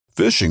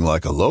Fishing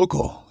like a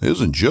local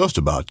isn't just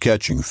about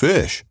catching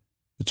fish.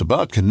 It's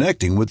about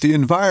connecting with the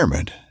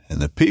environment and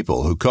the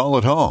people who call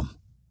it home.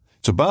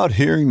 It's about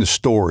hearing the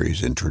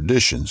stories and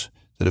traditions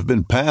that have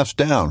been passed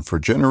down for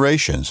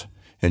generations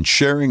and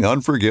sharing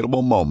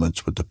unforgettable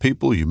moments with the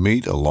people you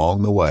meet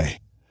along the way.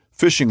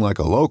 Fishing like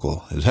a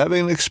local is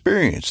having an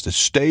experience that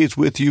stays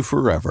with you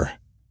forever.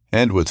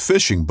 And with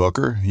Fishing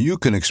Booker, you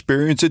can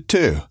experience it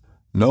too,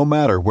 no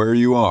matter where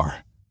you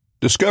are.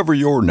 Discover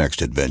your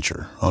next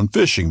adventure on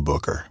Fishing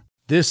Booker.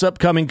 This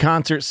upcoming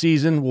concert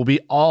season will be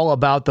all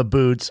about the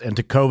boots, and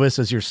Tecovas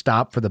is your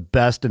stop for the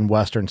best in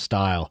Western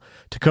style.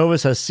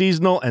 Tecovas has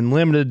seasonal and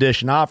limited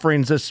edition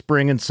offerings this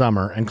spring and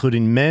summer,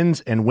 including men's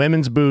and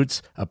women's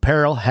boots,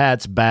 apparel,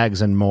 hats,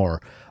 bags, and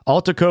more.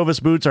 All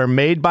Tecovas boots are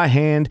made by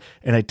hand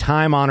in a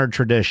time-honored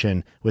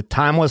tradition with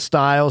timeless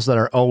styles that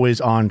are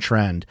always on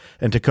trend.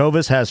 And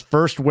Tecovas has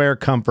first wear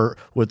comfort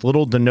with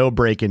little to no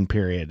break-in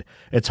period.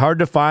 It's hard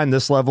to find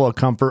this level of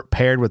comfort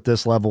paired with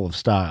this level of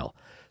style.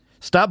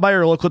 Stop by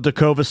your local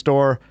Tecovas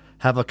store,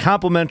 have a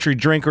complimentary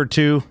drink or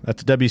two,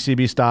 that's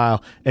WCB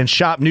style, and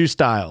shop new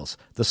styles.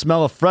 The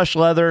smell of fresh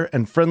leather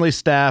and friendly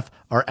staff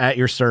are at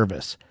your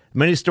service.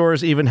 Many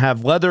stores even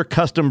have leather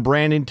custom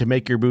branding to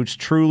make your boots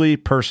truly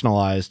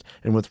personalized.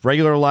 And with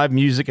regular live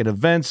music and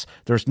events,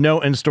 there's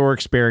no in-store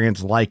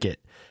experience like it.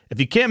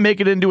 If you can't make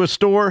it into a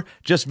store,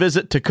 just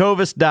visit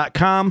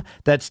tecovas.com.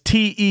 That's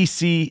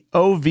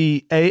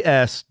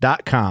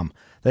TECOVAS.com.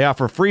 They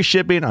offer free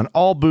shipping on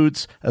all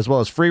boots, as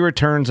well as free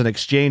returns and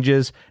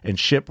exchanges, and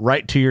ship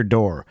right to your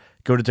door.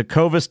 Go to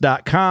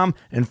tecovas.com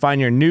and find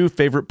your new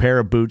favorite pair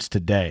of boots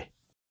today.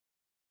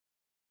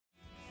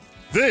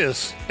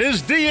 This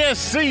is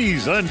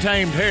DSC's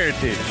Untamed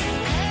Heritage.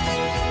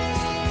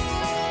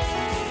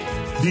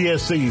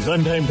 DSC's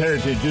Untamed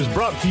Heritage is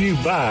brought to you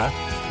by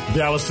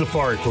Dallas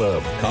Safari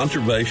Club,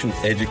 Conservation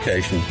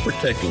Education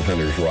Protecting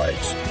Hunters'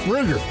 Rights,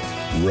 Ruger,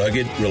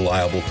 Rugged,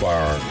 Reliable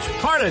Firearms,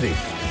 Harnedy,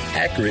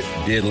 Accurate,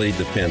 Deadly,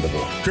 Dependable,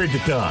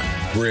 Trijicon,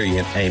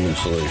 Brilliant Aiming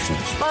Solutions,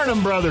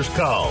 Burnham Brothers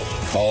Calls,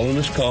 Calling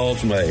as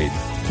Calls Made,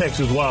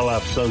 Texas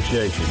Wildlife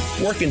Association,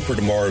 Working for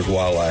Tomorrow's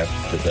Wildlife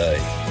Today,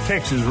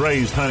 Texas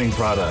Raised Hunting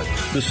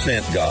Products, The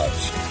Scent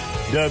Gods,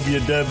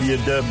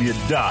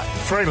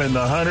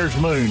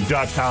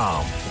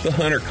 www.trailingthehuntersmoon.com, the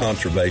Hunter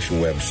Conservation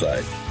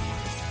website.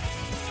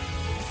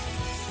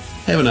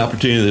 I have an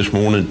opportunity this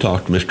morning to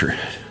talk to Mr.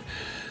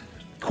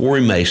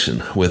 Corey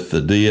Mason with the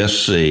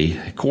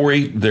DSC.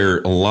 Corey, there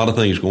are a lot of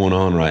things going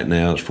on right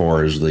now as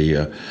far as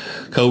the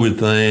COVID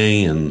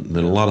thing, and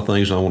then a lot of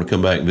things I want to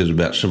come back and visit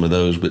about some of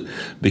those. But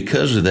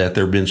because of that,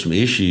 there have been some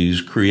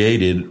issues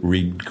created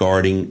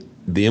regarding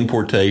the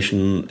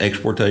importation,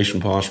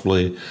 exportation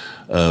possibly,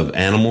 of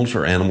animals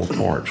or animal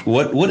parts.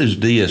 What has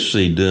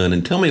DSC done?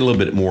 And tell me a little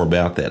bit more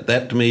about that.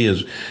 That to me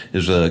is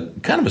a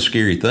kind of a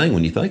scary thing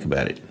when you think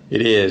about it.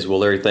 It is. Well,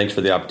 Larry, thanks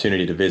for the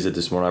opportunity to visit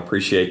this morning. I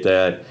appreciate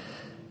that.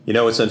 You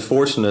know, it's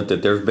unfortunate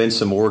that there have been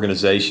some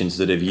organizations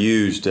that have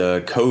used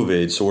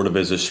COVID sort of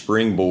as a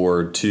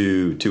springboard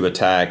to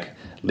attack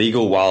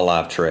legal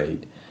wildlife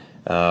trade.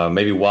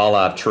 Maybe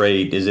wildlife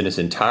trade is in its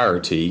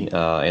entirety,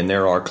 and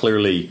there are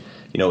clearly,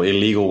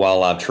 illegal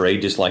wildlife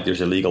trade, just like there's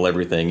illegal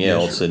everything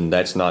else, yes, and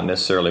that's not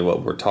necessarily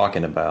what we're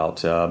talking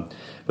about.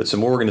 But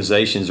some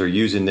organizations are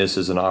using this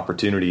as an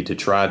opportunity to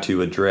try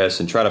to address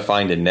and try to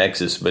find a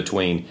nexus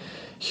between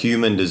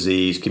human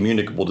disease,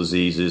 communicable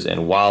diseases,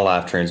 and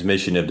wildlife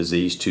transmission of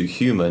disease to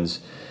humans,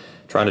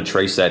 trying to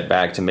trace that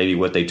back to maybe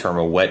what they term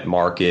a wet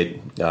market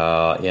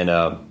in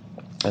a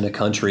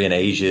country in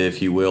Asia,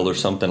 if you will, or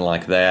something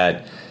like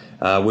that,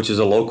 which is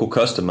a local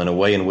custom and a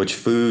way in which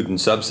food and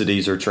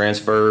subsidies are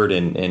transferred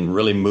and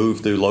really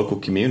move through local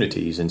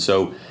communities. And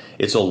so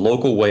it's a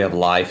local way of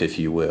life, if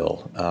you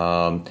will.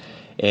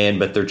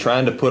 But they're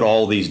trying to put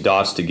all these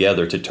dots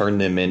together to turn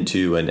them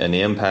into an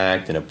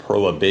impact and a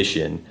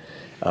prohibition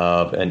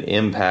of an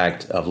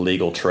impact of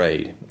legal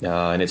trade.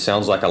 And it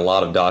sounds like a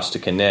lot of dots to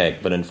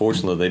connect, but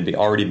unfortunately they've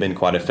already been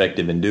quite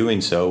effective in doing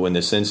so, in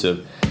the sense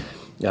of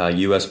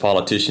U.S.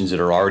 politicians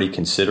that are already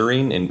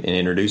considering and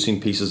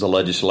introducing pieces of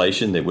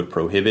legislation that would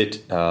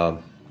prohibit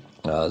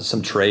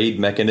some trade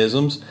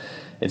mechanisms,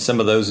 and some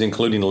of those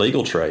including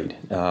legal trade.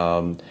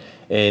 The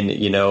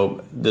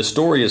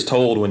story is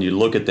told when you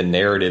look at the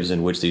narratives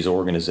in which these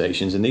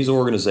organizations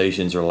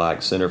are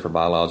like Center for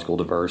Biological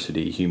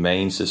Diversity,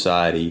 Humane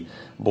Society,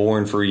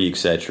 Born Free,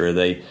 etc.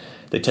 They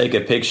take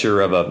a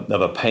picture of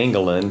a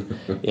pangolin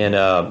in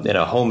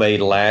a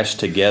homemade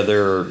lashed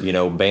together,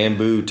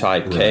 bamboo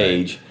type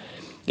cage,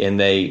 and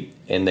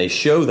they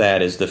show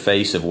that as the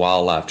face of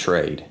wildlife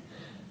trade.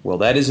 Well,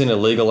 that is an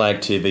illegal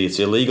activity. It's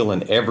illegal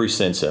in every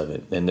sense of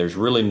it. And there's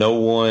really no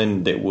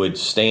one that would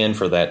stand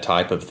for that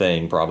type of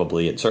thing,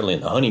 probably. And certainly in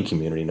the hunting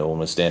community, no one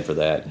would stand for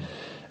that.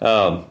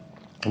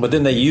 But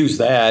then they use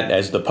that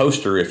as the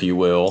poster, if you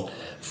will,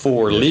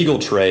 for legal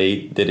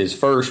trade that is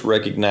first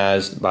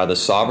recognized by the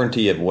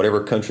sovereignty of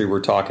whatever country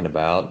we're talking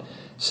about,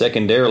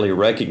 secondarily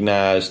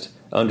recognized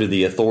under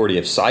the authority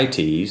of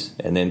CITES,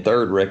 and then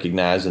third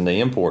recognized in the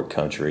import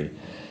country.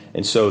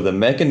 And so the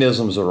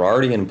mechanisms are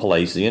already in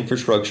place, the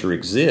infrastructure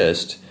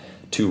exists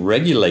to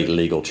regulate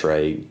legal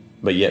trade,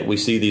 but yet we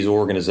see these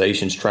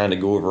organizations trying to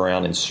go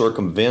around and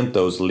circumvent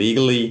those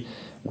legally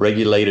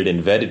regulated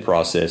and vetted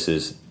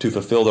processes to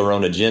fulfill their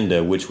own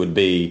agenda, which would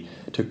be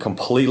to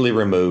completely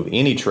remove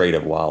any trade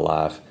of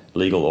wildlife,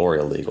 legal or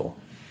illegal.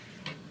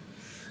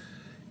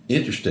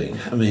 Interesting.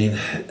 I mean,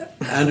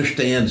 I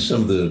understand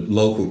some of the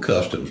local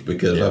customs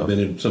because I've been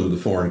in some of the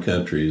foreign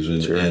countries,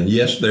 and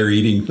yes, they're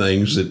eating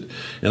things that,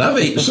 and I've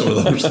eaten some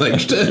of those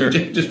things too. Sure.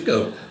 Just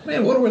go,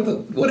 man,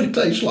 what it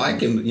tastes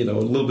like, and a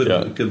little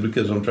bit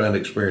because I'm trying to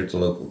experience the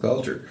local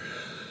culture.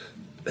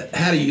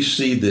 How do you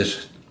see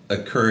this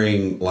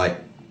occurring? Like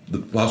the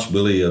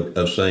possibility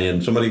of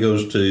saying somebody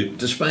goes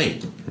to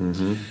Spain.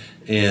 Mm-hmm.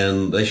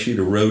 And they shoot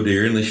a roe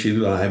deer, and they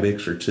shoot an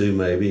ibex or two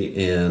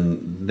maybe,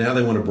 and now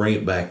they want to bring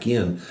it back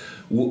in.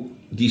 Do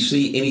you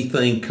see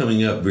anything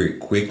coming up very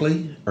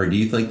quickly, or do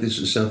you think this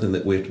is something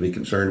that we have to be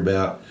concerned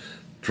about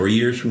 3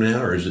 years from now,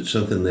 or is it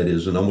something that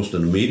is almost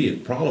an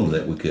immediate problem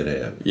that we could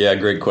have? Yeah,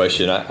 great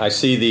question. I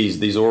see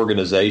these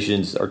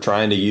organizations are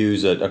trying to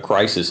use a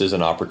crisis as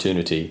an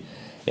opportunity.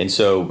 And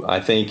so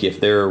I think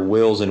if their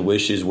wills and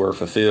wishes were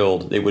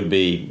fulfilled, it would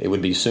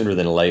be sooner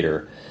than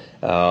later.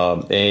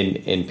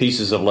 And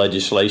pieces of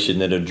legislation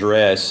that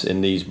address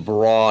in these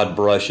broad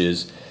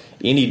brushes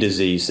any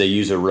disease. They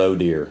use a roe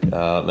deer,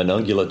 an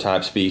ungulate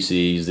type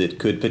species that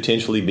could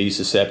potentially be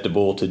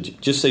susceptible to,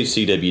 just say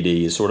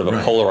CWD is sort of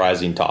a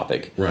polarizing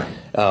topic. Right.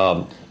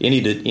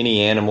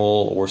 Any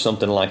animal or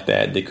something like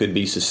that could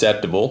be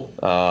susceptible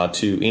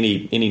to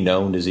any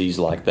known disease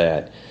like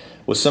that.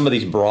 With some of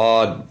these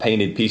broad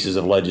painted pieces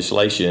of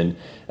legislation,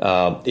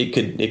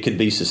 it could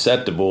be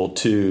susceptible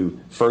to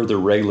further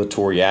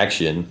regulatory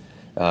action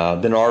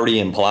than already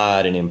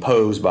implied and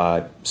imposed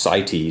by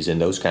CITES and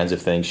those kinds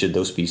of things, should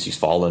those species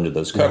fall under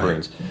those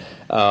coverings.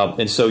 Right.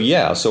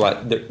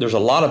 There's a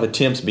lot of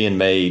attempts being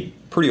made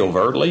pretty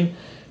overtly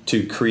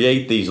to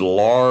create these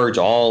large,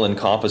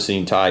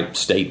 all-encompassing type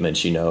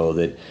statements,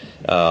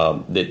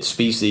 that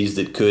species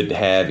that could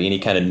have any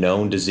kind of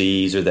known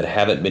disease or that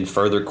haven't been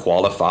further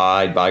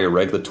qualified by a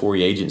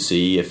regulatory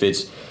agency, if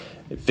it's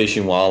Fish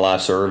and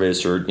Wildlife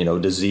Service or,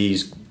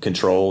 disease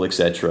control,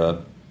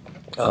 etc.,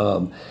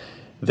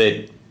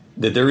 that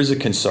there is a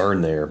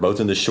concern there,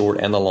 both in the short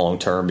and the long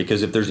term,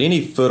 because if there's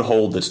any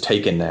foothold that's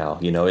taken now,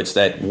 it's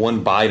that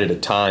one bite at a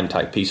time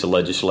type piece of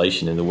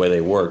legislation in the way they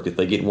work. If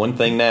they get one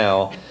thing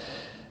now,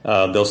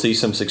 they'll see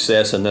some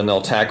success, and then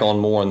they'll tack on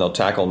more, and they'll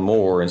tack on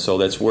more. And so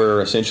that's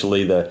where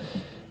essentially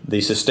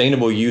the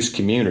sustainable use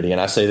community,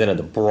 and I say that in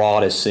the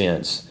broadest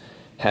sense,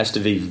 has to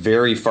be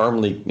very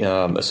firmly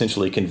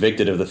essentially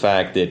convicted of the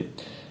fact that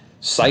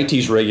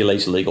CITES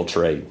regulates legal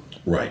trade.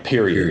 Right.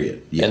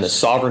 Period. Yes. And the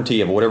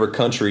sovereignty of whatever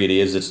country it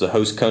is that's the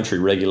host country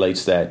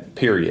regulates that,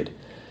 period.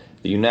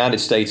 The United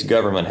States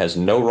government has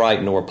no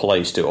right nor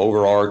place to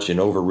overarch and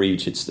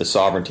overreach the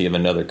sovereignty of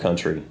another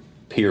country,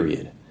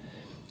 period.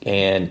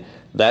 And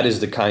that is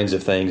the kinds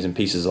of things and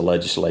pieces of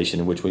legislation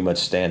in which we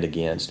must stand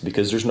against,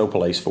 because there's no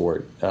place for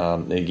it.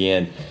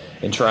 Again,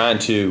 in trying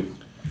to,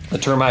 the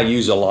term I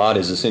use a lot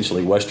is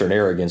essentially Western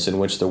arrogance, in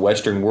which the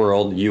Western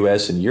world,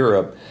 U.S. and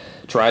Europe,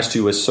 tries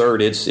to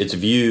assert its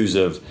views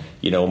of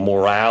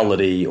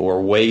morality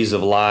or ways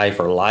of life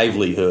or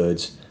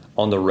livelihoods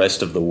on the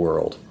rest of the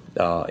world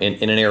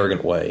in an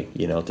arrogant way,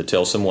 to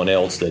tell someone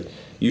else that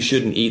you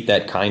shouldn't eat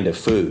that kind of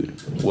food.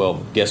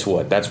 Well, guess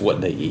what? That's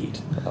what they eat,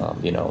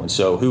 and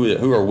so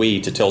who are we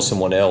to tell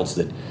someone else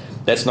that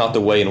that's not the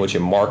way in which a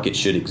market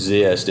should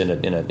exist in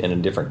a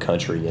different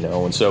country,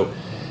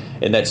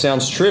 and that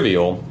sounds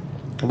trivial,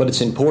 but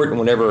it's important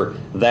whenever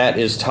that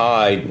is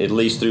tied, at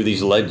least through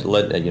these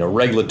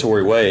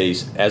regulatory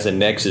ways, as a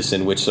nexus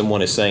in which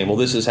someone is saying, well,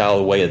 this is how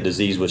the way a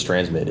disease was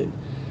transmitted.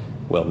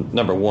 Well,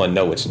 number one,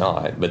 no, it's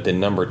not. But then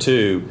number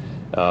two,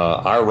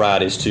 our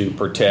right is to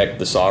protect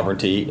the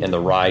sovereignty and the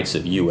rights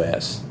of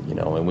U.S.,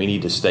 and we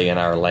need to stay in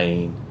our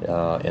lane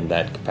in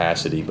that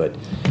capacity. But,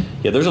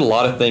 there's a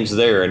lot of things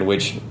there in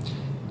which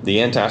the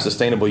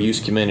anti-sustainable use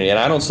community, and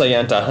I don't say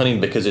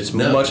anti-hunting because it's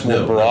much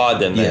more broad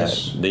than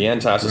that. The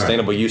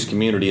anti-sustainable use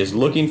community is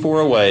looking for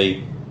a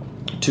way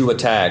to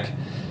attack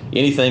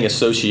anything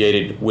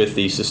associated with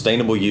the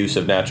sustainable use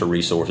of natural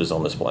resources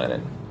on this planet.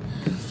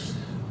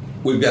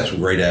 We've got some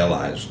great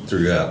allies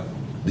throughout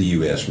the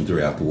U.S. and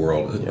throughout the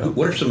world. Yeah.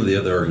 What are some of the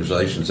other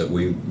organizations that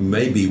we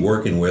may be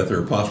working with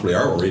or possibly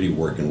are already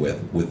working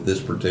with this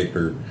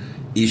particular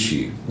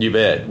issue? You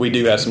bet. We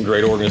do have some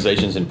great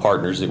organizations and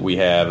partners that we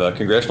have.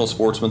 Congressional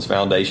Sportsmen's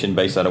Foundation,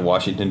 based out of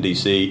Washington,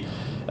 D.C.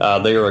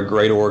 They are a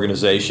great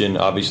organization.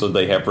 Obviously,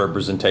 they have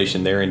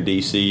representation there in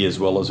D.C. as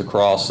well as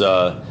across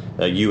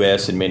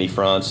U.S. and many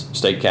fronts,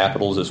 state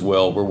capitals as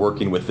well. We're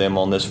working with them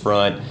on this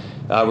front.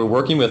 We're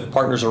working with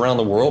partners around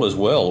the world as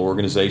well,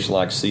 organizations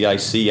like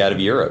CIC out of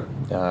Europe,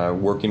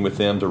 working with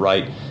them to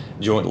write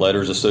joint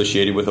letters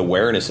associated with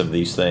awareness of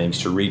these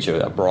things to reach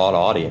a broad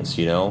audience,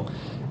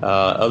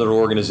 Other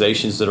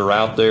organizations that are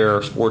out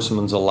there,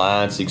 Sportsmen's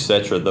Alliance,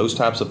 etc., those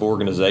types of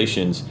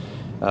organizations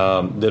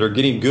that are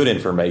getting good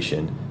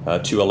information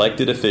to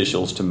elected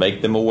officials to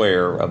make them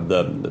aware of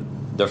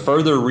the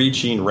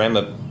further-reaching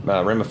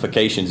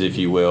ramifications, if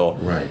you will,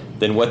 right,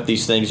 than what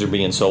these things are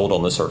being sold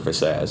on the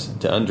surface as.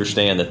 To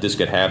understand that this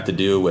could have to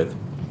do with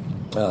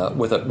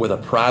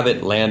a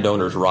private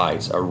landowner's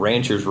rights, a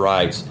rancher's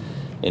rights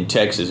in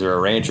Texas, or a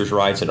rancher's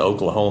rights in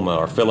Oklahoma,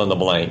 or fill in the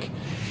blank,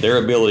 their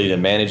ability to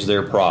manage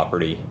their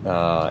property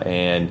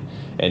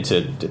and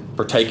to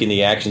partake in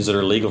the actions that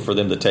are legal for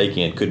them to take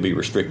in could be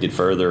restricted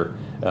further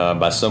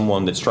by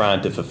someone that's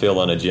trying to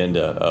fulfill an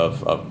agenda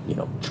of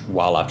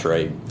wildlife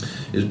trade.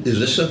 Is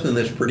this something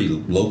that's pretty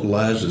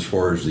localized as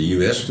far as the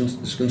U.S.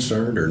 is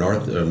concerned, or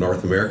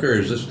North America, or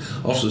is this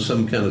also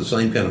same kind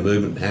of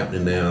movement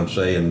happening now,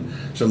 say, in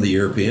some of the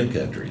European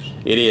countries?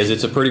 It is.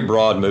 It's a pretty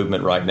broad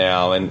movement right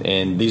now,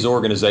 and these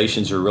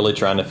organizations are really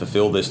trying to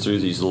fulfill this through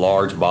these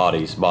large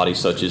bodies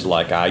such as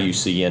like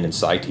IUCN and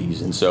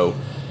CITES. And so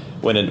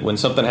when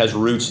something has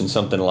roots in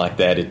something like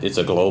that, it's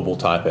a global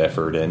type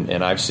effort.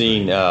 And I've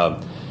seen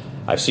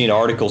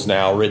articles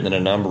now written in a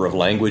number of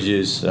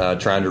languages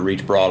trying to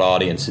reach broad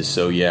audiences.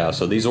 So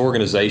these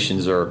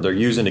organizations they're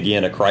using,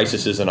 again, a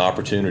crisis as an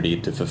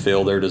opportunity to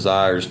fulfill their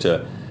desires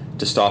to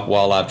stop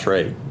wildlife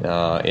trade,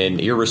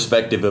 and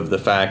irrespective of the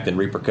fact and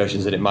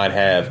repercussions that it might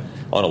have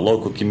on a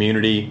local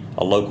community,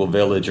 a local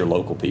village, or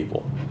local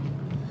people.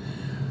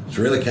 It's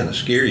really kind of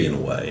scary in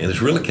a way, and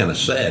it's really kind of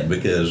sad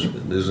because,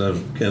 as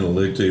I've kind of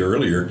alluded to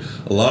earlier,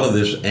 a lot of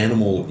this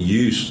animal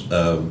use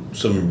of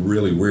some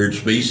really weird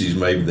species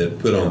maybe that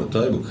put on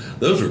the table,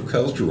 those are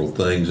cultural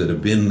things that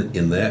have been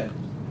in that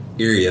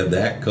area,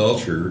 that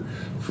culture,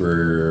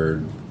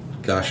 for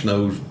gosh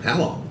knows how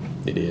long.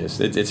 It is.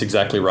 It's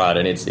exactly right,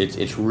 and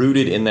it's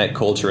rooted in that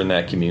culture, in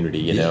that community,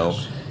 you know.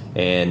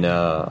 And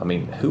I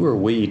mean, who are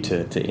we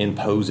to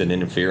impose and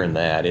interfere in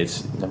that?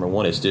 It's, number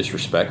one, it's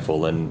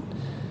disrespectful, and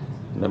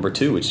number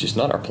two, it's just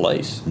not our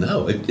place.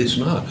 No, it's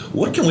not.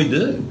 What can we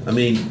do? I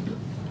mean,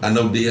 I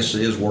know DSC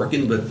is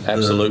working, but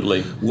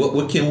absolutely,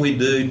 what can we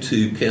do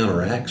to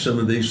counteract some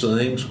of these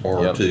things,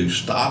 or to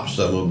stop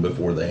some of them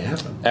before they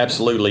happen?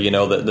 Absolutely. You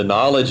know, the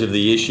knowledge of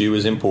the issue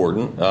is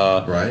important,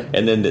 right?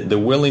 And then the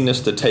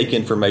willingness to take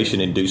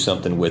information and do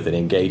something with it,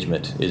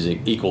 engagement, is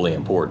equally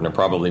important, or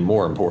probably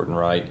more important,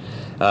 right?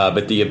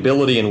 But the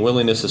ability and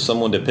willingness of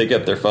someone to pick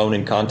up their phone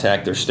and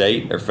contact their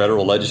state or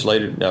federal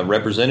legislative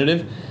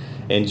representative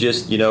and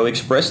just,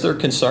 express their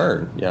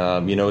concern,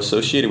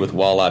 associated with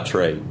wildlife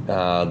trade,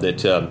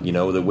 that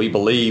we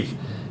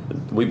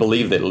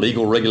believe that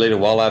legal regulated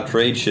wildlife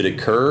trade should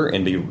occur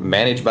and be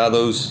managed by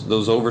those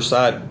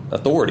oversight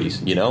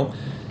authorities,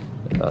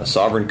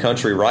 sovereign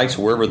country rights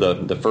wherever the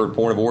deferred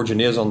point of origin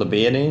is on the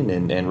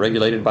BNN, and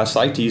regulated by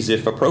CITES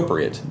if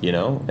appropriate,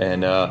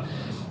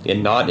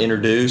 and not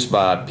introduced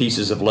by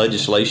pieces of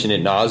legislation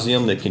ad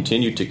nauseum that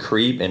continue to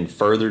creep and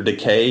further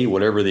decay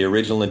whatever the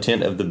original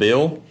intent of the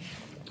bill.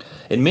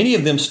 And many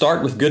of them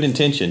start with good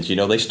intentions.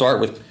 They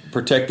start with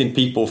protecting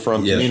people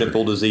from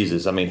communicable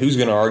diseases. I mean, who's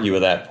going to argue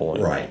with that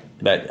point? Right.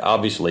 That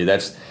obviously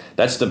that's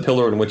the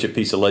pillar in which a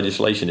piece of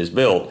legislation is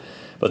built.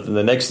 But then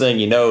the next thing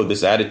you know,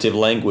 this additive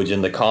language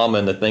and the comma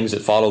and the things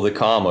that follow the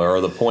comma, or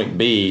the point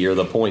B or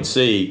the point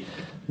C,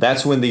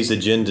 that's when these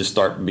agendas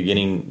start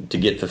beginning to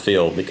get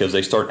fulfilled, because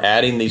they start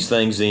adding these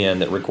things in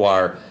that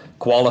require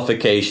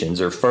qualifications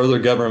or further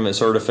government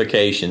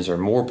certifications or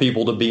more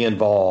people to be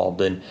involved,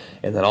 and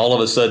then all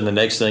of a sudden the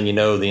next thing you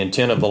know, the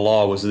intent of the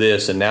law was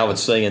this, and now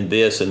it's saying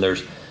this, and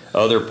there's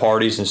other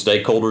parties and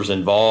stakeholders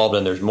involved,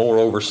 and there's more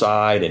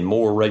oversight and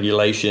more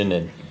regulation,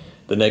 and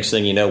the next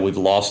thing you know, we've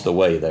lost the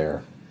way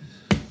there.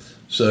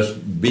 So it's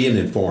being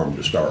informed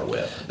to start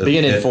with.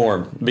 Being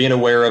informed, being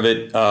aware of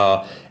it,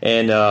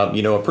 and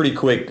a pretty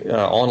quick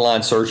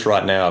online search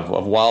right now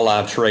of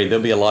wildlife trade.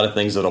 There'll be a lot of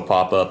things that'll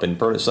pop up,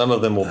 and some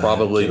of them will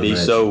probably be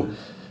so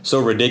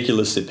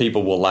ridiculous that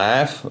people will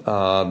laugh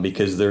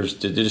because they're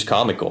just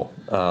comical.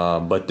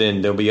 But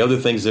then there'll be other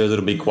things there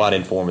that'll be quite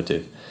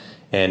informative.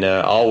 And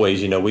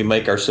always, we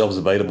make ourselves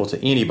available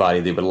to anybody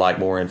that would like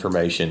more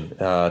information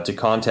to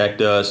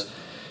contact us.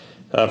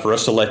 For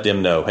us to let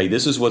them know, hey,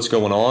 this is what's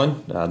going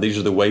on. These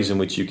are the ways in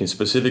which you can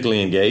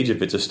specifically engage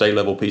if it's a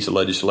state-level piece of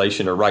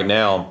legislation, or right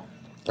now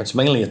it's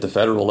mainly at the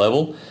federal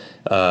level,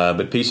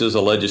 but pieces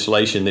of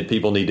legislation that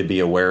people need to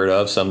be aware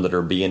of, some that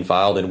are being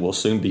filed and will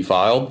soon be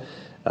filed,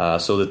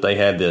 so that they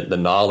have the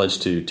knowledge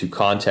to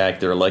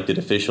contact their elected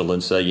official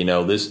and say,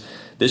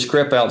 this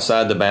crept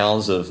outside the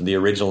bounds of the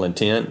original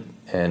intent,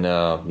 and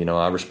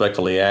I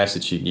respectfully ask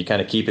that you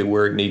kind of keep it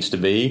where it needs to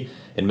be,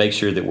 and make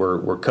sure that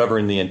we're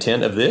covering the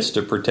intent of this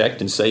to protect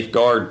and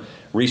safeguard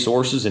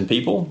resources and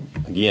people.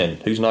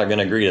 Again, who's not going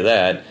to agree to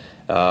that?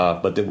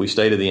 But that we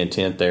stay to the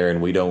intent there,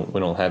 and we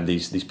don't have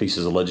these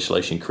pieces of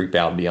legislation creep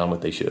out beyond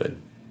what they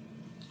should.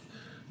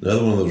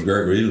 Another one of those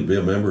great reasons to be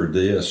a member of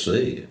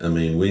DSC. I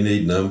mean, we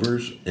need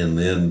numbers, and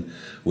then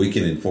we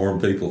can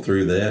inform people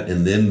through that,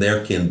 and then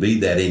there can be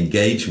that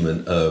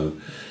engagement of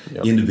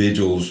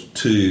individuals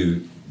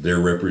to their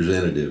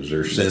representatives,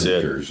 their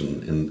senators,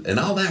 and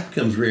all that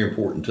becomes very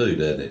important too,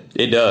 doesn't it?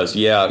 It does,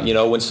 yeah.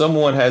 When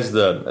someone takes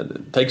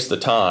the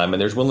time and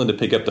they're willing to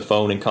pick up the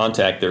phone and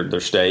contact their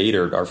state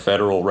or our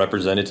federal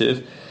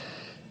representative,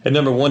 And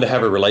number one, to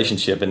have a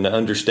relationship and to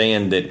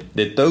understand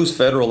that those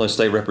federal and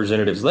state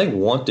representatives, they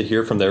want to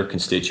hear from their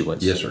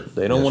constituents. Yes, sir.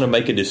 They don't want to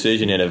make a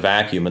decision in a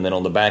vacuum and then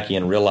on the back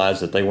end realize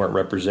that they weren't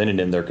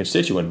represented in their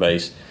constituent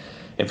base.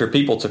 And for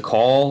people to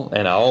call,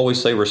 and I always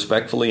say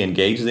respectfully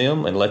engage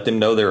them and let them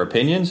know their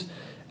opinions,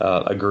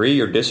 agree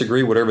or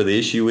disagree, whatever the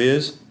issue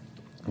is.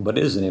 But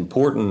it is an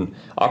important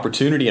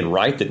opportunity and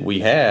right that we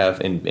have,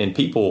 and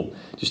people,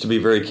 just to be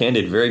very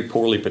candid, very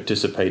poorly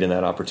participate in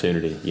that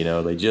opportunity.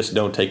 They just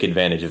don't take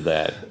advantage of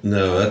that.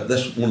 No,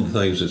 that's one of the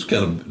things that's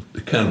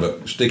kind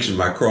of sticks in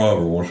my craw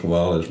every once in a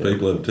while is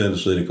people have a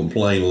tendency to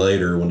complain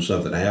later when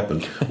something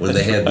happens when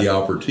they had the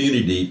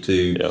opportunity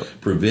to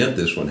prevent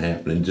this from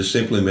happening. Just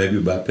simply maybe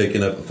by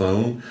picking up the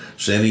phone,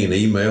 sending an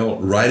email,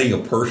 writing a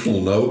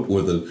personal note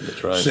with a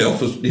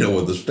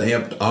with a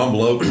stamped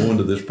envelope going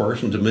to this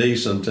person. To me,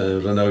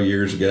 sometimes I know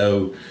years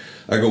ago,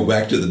 I go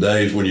back to the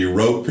days when you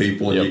wrote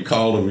people and you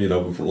called them,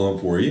 long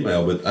before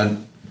email. But I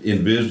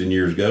envisioned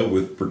years ago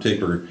with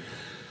particular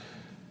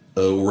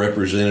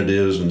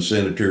representatives and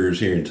senators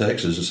here in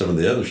Texas and some of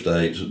the other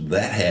states,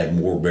 that had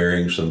more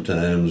bearing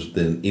sometimes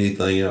than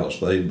anything else.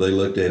 They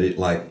looked at it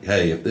like,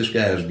 hey, if this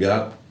guy's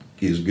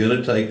is going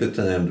to take the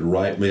time to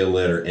write me a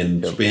letter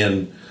and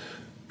spend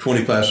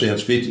 25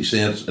 cents, 50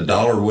 cents,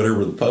 $1,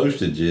 whatever the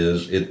postage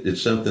is,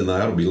 it's something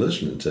that I ought to be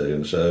listening to.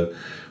 And so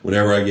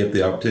whenever I get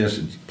the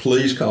opportunity,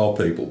 please call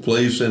people,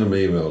 please send them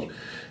emails.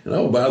 And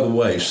oh, by the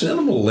way, send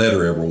them a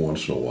letter every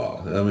once in a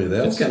while. I mean,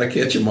 that'll kind of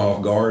catch them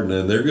off guard,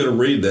 and they're going to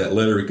read that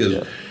letter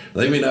because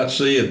they may not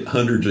see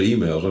hundreds of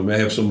emails. I may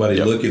have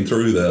somebody looking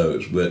through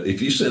those. But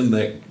if you send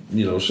that,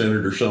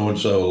 Senator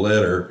so-and-so a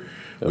letter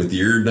with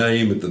your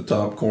name at the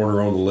top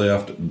corner on the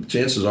left,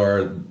 chances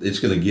are it's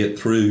going to get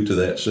through to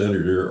that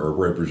senator or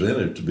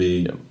representative to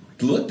be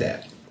looked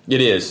at.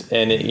 It is,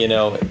 and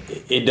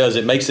it does.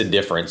 It makes a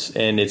difference,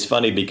 and it's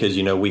funny because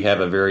we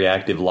have a very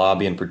active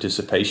lobby and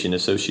participation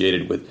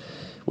associated with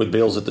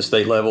bills at the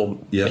state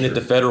level and at the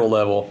federal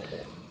level,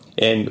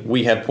 and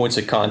we have points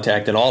of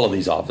contact in all of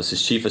these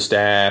offices, chief of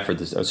staff or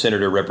the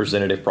senator,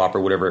 representative, proper,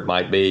 whatever it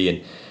might be,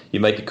 and you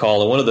make a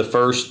call, and one of the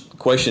first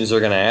questions they're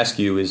going to ask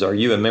you is, "Are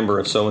you a member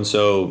of so and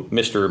so,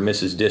 Mr. or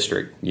Mrs.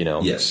 District?"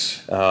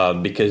 Yes,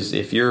 because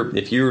if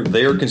you're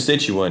their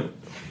constituent,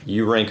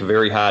 you rank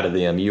very high to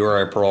them. You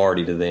are a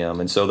priority to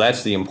them. And so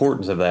that's the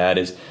importance of that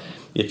is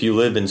if you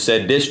live in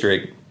said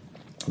district,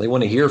 they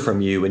want to hear from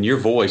you, and your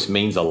voice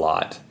means a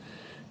lot.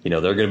 They're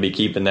going to be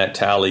keeping that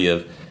tally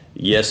of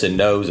yes and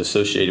no's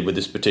associated with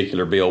this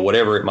particular bill,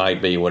 whatever it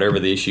might be, whatever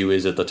the issue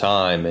is at the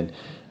time. And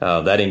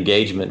that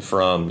engagement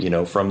from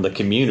the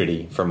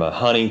community, from a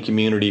hunting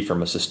community,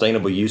 from a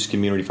sustainable use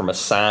community, from a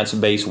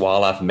science-based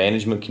wildlife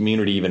management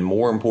community, even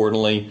more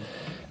importantly,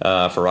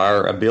 for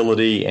our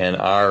ability and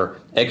our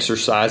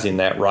exercising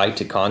that right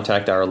to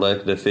contact our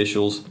elected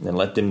officials and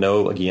let them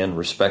know, again,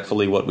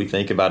 respectfully what we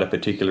think about a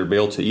particular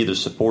bill, to either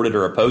support it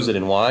or oppose it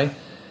and why,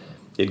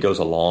 it goes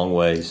a long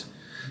ways.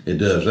 It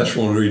does. That's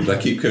one of the reasons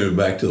I keep coming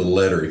back to the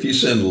letter. If you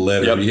send a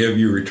letter, you have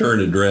your return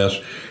address,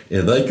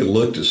 and they can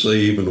look to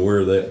see even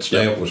where that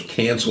stamp was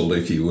canceled,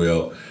 if you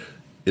will.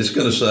 It's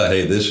going to say,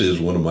 hey, this is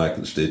one of my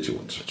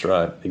constituents. That's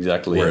right.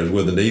 Exactly. Whereas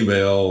with an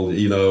email,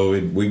 we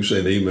can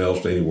send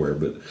emails to anywhere.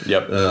 But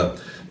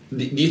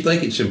do you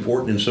think it's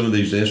important in some of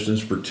these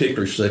instances,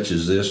 particularly such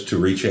as this, to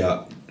reach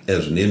out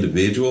as an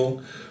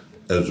individual,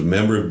 as a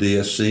member of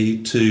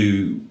DSC,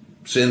 to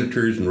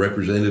senators and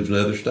representatives in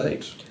other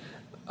states?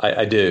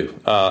 I do.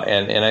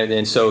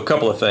 And so a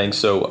couple of things.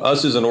 So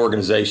us as an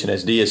organization,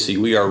 as DSC,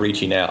 we are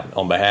reaching out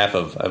on behalf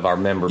of our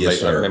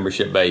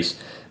membership base.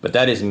 But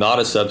that is not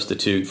a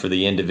substitute for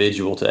the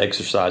individual to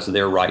exercise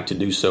their right to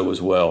do so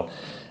as well.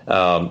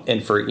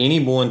 And for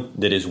anyone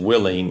that is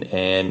willing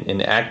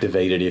and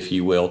activated, if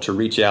you will, to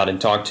reach out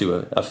and talk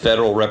to a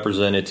federal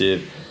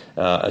representative,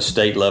 a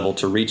state level,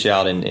 to reach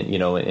out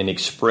and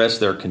express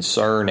their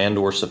concern and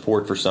or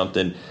support for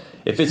something.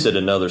 If it's at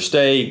another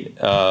state,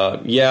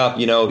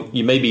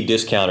 you may be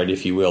discounted,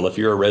 if you will. If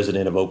you're a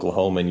resident of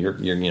Oklahoma and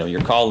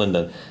you're calling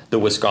the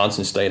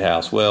Wisconsin State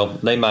House, well,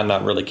 they might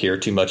not really care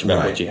too much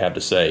about what you have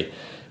to say.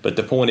 But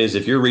the point is,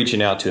 if you're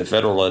reaching out to a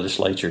federal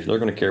legislature, they're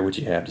going to care what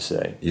you have to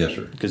say. Yes,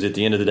 sir. Because at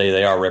the end of the day,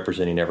 they are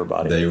representing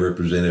everybody. They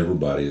represent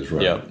everybody, is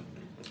right. Yep.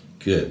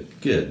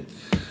 Good.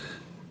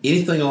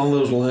 Anything along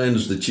those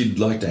lines that you'd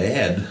like to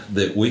add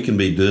that we can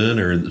be doing,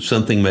 or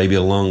something maybe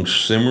along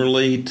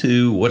similarly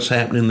to what's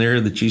happening there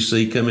that you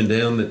see coming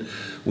down that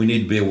we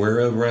need to be aware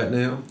of right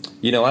now?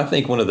 I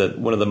think one of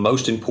the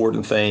most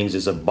important things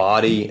is a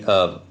body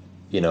of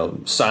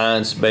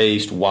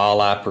science-based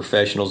wildlife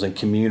professionals and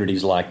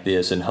communities like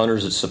this and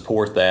hunters that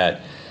support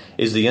that,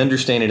 is the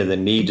understanding of the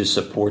need to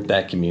support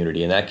that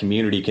community. And that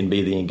community can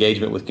be the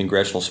engagement with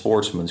congressional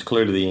sportsmen,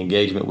 clearly the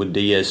engagement with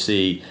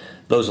DSC,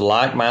 those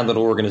like-minded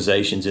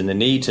organizations, and the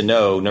need to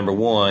know, number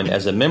one,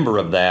 as a member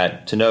of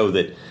that, to know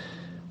that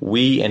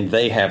we and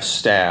they have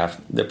staff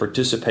that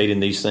participate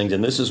in these things.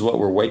 And this is what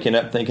we're waking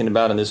up thinking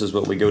about, and this is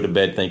what we go to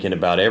bed thinking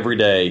about every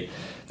day,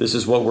 this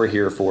is what we're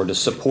here for, to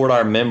support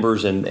our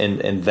members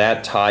and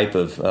that type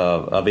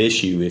of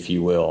issue, if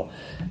you will.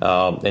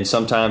 And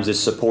sometimes it's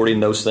supporting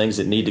those things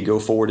that need to go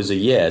forward as a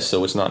yes,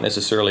 so it's not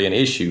necessarily an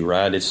issue,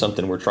 right? It's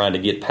something we're trying to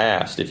get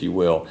past, if you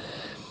will.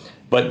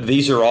 But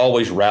these are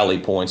always rally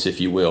points, if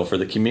you will, for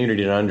the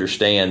community to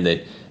understand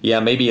that,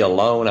 yeah, maybe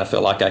alone I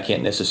feel like I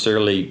can't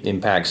necessarily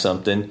impact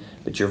something,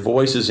 but your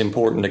voice is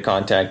important to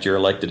contact your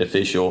elected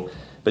official.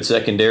 But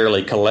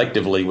secondarily,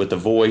 collectively, with the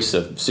voice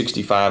of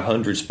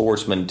 6,500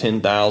 sportsmen,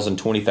 10,000,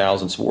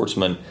 20,000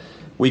 sportsmen,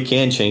 we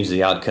can change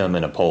the outcome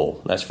in a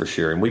poll, that's for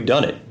sure. And we've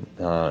done it,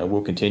 and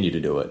we'll continue to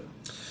do it.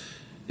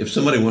 If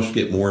somebody wants to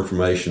get more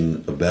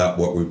information about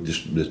what we're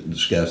just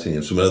discussing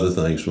and some other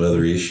things, some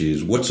other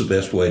issues, what's the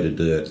best way to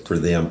do it for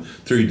them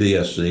through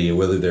DSC, and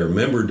whether they're a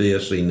member of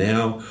DSC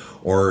now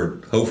or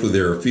hopefully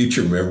they're a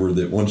future member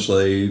that once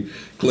they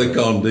click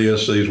on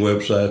DSC's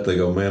website, they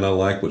go, man, I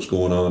like what's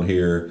going on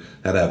here.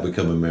 How do I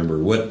become a member?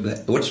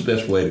 What's the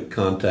best way to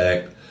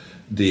contact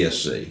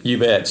DSC? You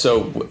bet. So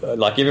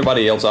like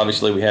everybody else,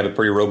 obviously, we have a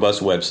pretty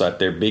robust website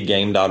there,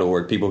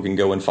 biggame.org. People can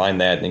go and find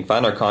that and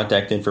find our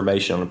contact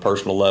information on a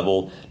personal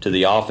level to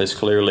the office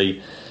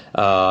clearly.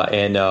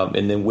 And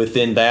then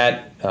within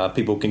that,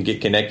 people can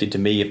get connected to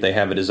me if they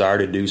have a desire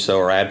to do so,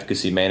 or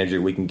advocacy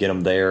manager. We can get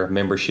them there,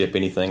 membership,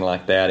 anything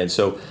like that. And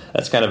so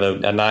that's kind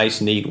of a nice,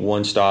 neat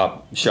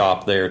one-stop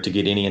shop there to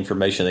get any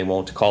information they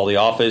want, to call the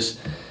office,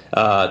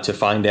 to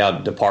find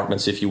out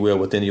departments, if you will,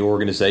 within the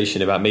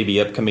organization about maybe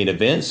upcoming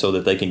events, so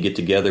that they can get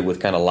together with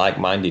kind of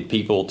like-minded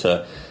people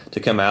to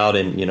come out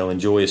and, you know,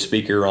 enjoy a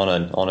speaker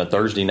on a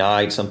Thursday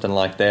night, something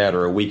like that,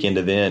 or a weekend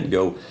event,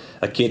 go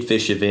a Kid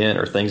Fish event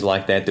or things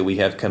like that we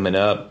have coming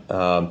up,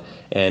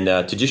 and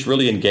to just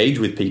really engage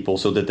with people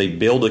so that they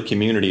build a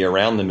community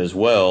around them as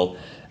well,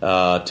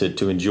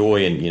 to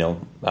enjoy and, you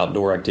know,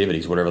 outdoor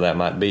activities, whatever that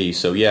might be.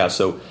 So yeah,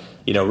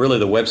 you know, really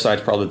the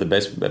website's probably the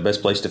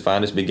best place to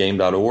find us,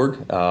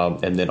 biggame.org,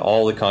 and then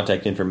all the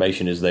contact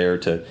information is there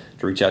to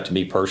reach out to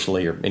me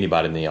personally or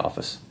anybody in the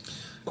office.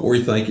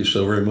 Corey, thank you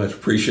so very much.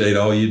 Appreciate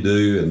all you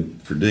do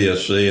and for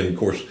DSC, and of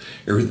course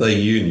everything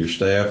you and your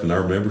staff and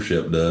our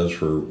membership does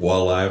for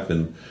wildlife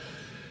and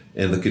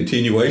the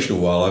continuation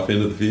of wildlife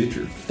into the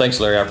future. Thanks,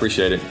 Larry. I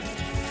appreciate it.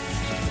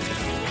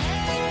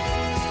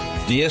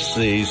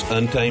 DSC's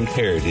Untamed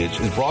Heritage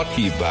is brought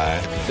to you by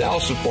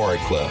Dallas Safari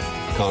Club.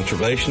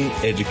 Conservation,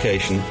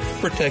 education,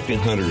 protecting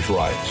hunters'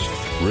 rights.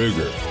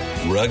 Ruger,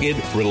 rugged,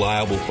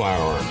 reliable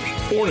firearms.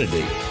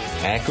 Hornady,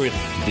 accurate,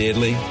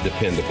 deadly,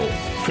 dependable.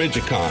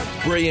 Trijicon,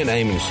 brilliant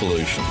aiming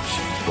solutions.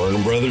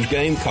 Vernon Brothers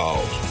Game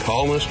Calls,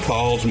 calmest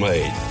calls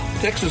made.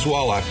 Texas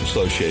Wildlife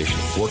Association,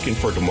 working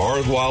for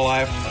tomorrow's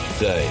wildlife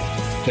today.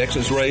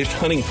 Texas Raised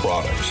Hunting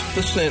Products,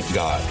 The Scent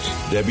Gods,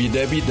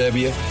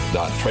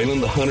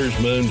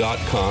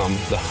 www.trailingthehuntersmoon.com,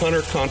 the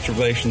Hunter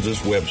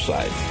Conservationist's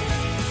website.